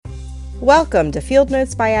Welcome to Field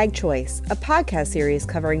Notes by Ag Choice, a podcast series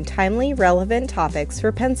covering timely, relevant topics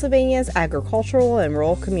for Pennsylvania's agricultural and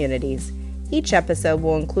rural communities. Each episode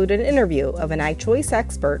will include an interview of an Ag Choice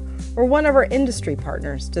expert or one of our industry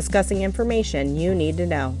partners discussing information you need to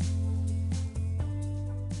know.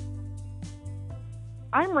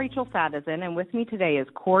 I'm Rachel Sadison, and with me today is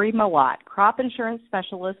Corey Mallott, Crop Insurance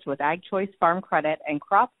Specialist with Ag Choice Farm Credit and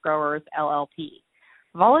Crop Growers, LLP.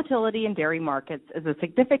 Volatility in dairy markets is a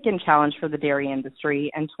significant challenge for the dairy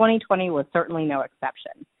industry, and 2020 was certainly no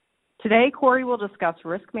exception. Today, Corey will discuss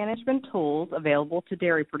risk management tools available to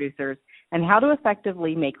dairy producers and how to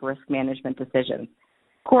effectively make risk management decisions.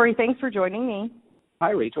 Corey, thanks for joining me. Hi,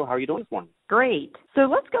 Rachel. How are you doing this morning? Great. So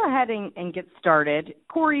let's go ahead and get started.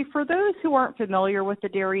 Corey, for those who aren't familiar with the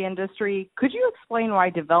dairy industry, could you explain why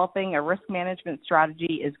developing a risk management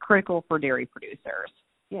strategy is critical for dairy producers?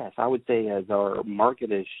 Yes, I would say as our market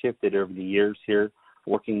has shifted over the years here,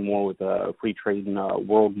 working more with a free trade in a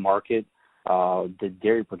world market, the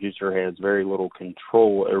dairy producer has very little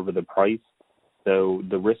control over the price. So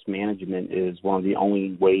the risk management is one of the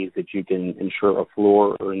only ways that you can ensure a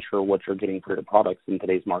floor or ensure what you're getting for your products in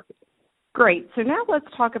today's market. Great. So now let's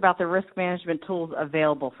talk about the risk management tools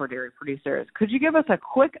available for dairy producers. Could you give us a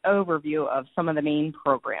quick overview of some of the main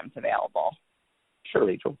programs available? Sure,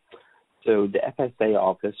 Rachel. So the FSA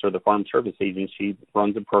office, or the Farm Service Agency,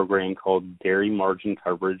 runs a program called Dairy Margin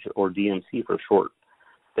Coverage, or DMC for short.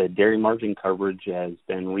 The dairy margin coverage has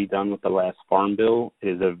been redone with the last Farm Bill. It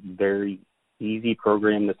is a very easy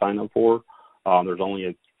program to sign up for. There's only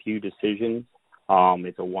a few decisions.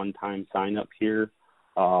 It's a one-time sign-up here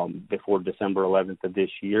before December 11th of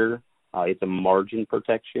this year. It's a margin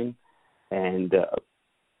protection, and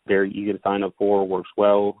very easy to sign up for, works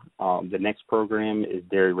well. The next program is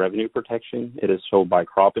Dairy Revenue Protection. It is sold by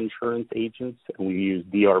crop insurance agents, and we use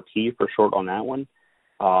DRP for short on that one.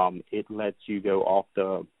 It lets you go off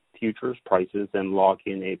the futures prices and lock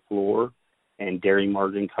in a floor, and dairy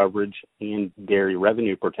margin coverage and dairy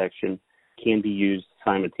revenue protection can be used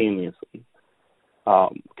simultaneously.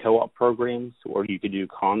 Co-op programs, or you could do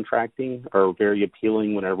contracting, are very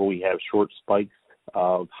appealing whenever we have short spikes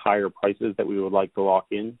of higher prices that we would like to lock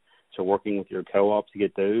in. So working with your co-op to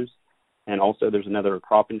get those. And also there's another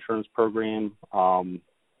crop insurance program,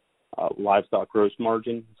 livestock gross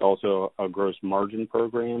margin. It's also a gross margin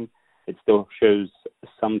program. It still shows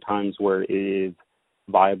sometimes where it is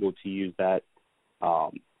viable to use that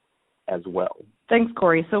as well. Thanks,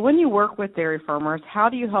 Corey. So when you work with dairy farmers, how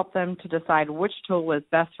do you help them to decide which tool is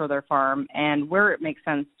best for their farm, and where it makes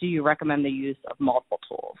sense, do you recommend the use of multiple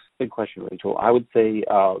tools? Good question, Rachel. I would say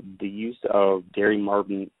the use of dairy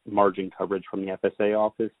margin coverage from the FSA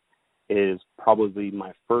office is probably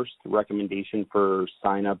my first recommendation for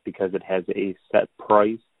sign up because it has a set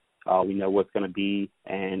price. We know what's going to be,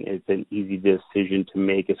 and it's an easy decision to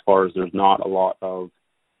make as far as there's not a lot of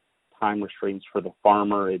time restraints for the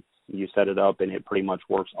farmer. You set it up, and it pretty much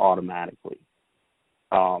works automatically.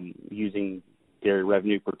 Using dairy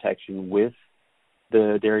revenue protection with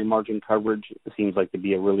the dairy margin coverage seems like to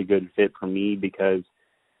be a really good fit for me because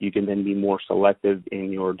you can then be more selective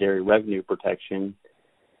in your dairy revenue protection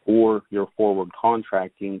or your forward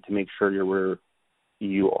contracting to make sure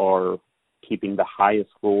you are keeping the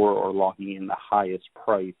highest floor or locking in the highest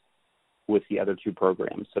price with the other two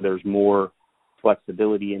programs. So there's more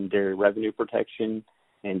flexibility in dairy revenue protection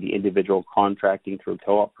and the individual contracting through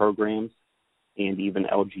co-op programs, and even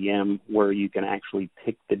LGM, where you can actually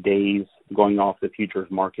pick the days going off the futures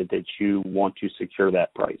market that you want to secure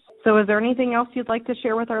that price. So is there anything else you'd like to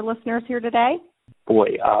share with our listeners here today?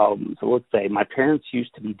 So let's say my parents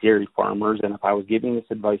used to be dairy farmers, and if I was giving this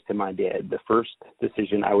advice to my dad, the first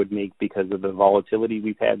decision I would make because of the volatility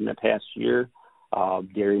we've had in the past year,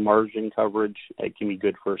 dairy margin coverage, it can be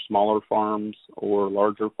good for smaller farms or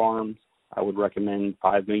larger farms. I would recommend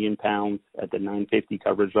 5 million pounds at the 950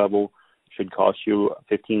 coverage level. Should cost you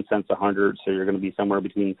 15 cents a hundred, so you're going to be somewhere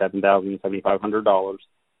between $7,000 and $7,500.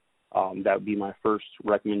 That would be my first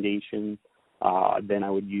recommendation. Then I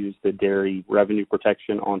would use the dairy revenue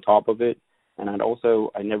protection on top of it, and I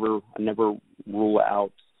never rule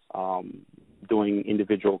out doing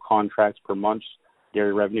individual contracts per month.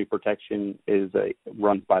 Dairy revenue protection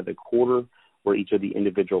runs by the quarter, where each of the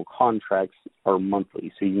individual contracts are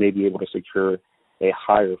monthly. So you may be able to secure a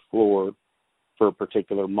higher floor for a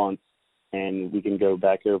particular month, and we can go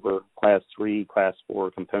back over class 3, class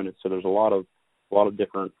 4 components. So there's a lot of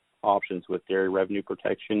different options with dairy revenue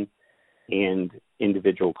protection and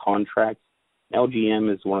individual contracts.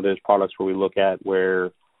 LGM is one of those products where we look at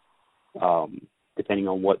where, depending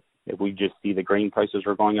on what If we just see the grain prices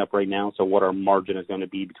are going up right now, so what our margin is going to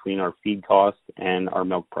be between our feed cost and our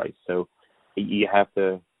milk price. So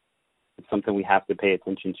it's something we have to pay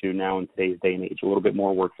attention to now in today's day and age. A little bit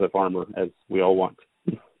more work for the farmer, as we all want.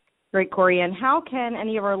 Great, Corey. And how can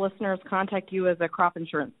any of our listeners contact you as a crop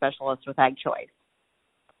insurance specialist with Ag Choice?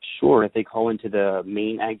 Sure. If they call into the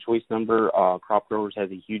main Ag Choice number, Crop Growers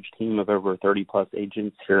has a huge team of over 30-plus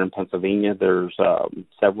agents here in Pennsylvania. There's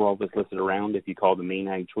several of us listed around. If you call the main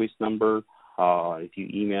Ag Choice number, if you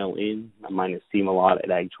email in, mine is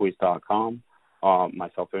cmalott@agchoice.com. My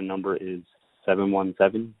cell phone number is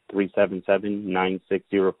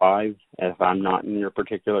 717-377-9605. If I'm not in your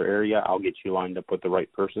particular area, I'll get you lined up with the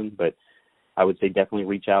right person. But I would say definitely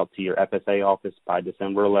reach out to your FSA office by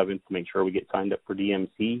December 11th to make sure we get signed up for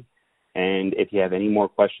DMC. And if you have any more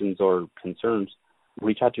questions or concerns,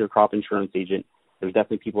 reach out to your crop insurance agent. There's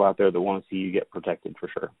definitely people out there that want to see you get protected for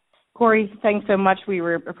sure. Corey, thanks so much. We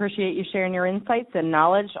appreciate you sharing your insights and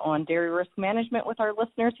knowledge on dairy risk management with our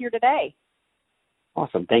listeners here today.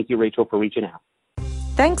 Awesome. Thank you, Rachel, for reaching out.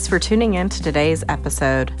 Thanks for tuning in to today's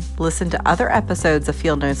episode. Listen to other episodes of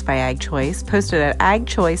Field Notes by Ag Choice posted at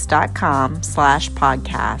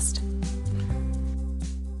agchoice.com/podcast.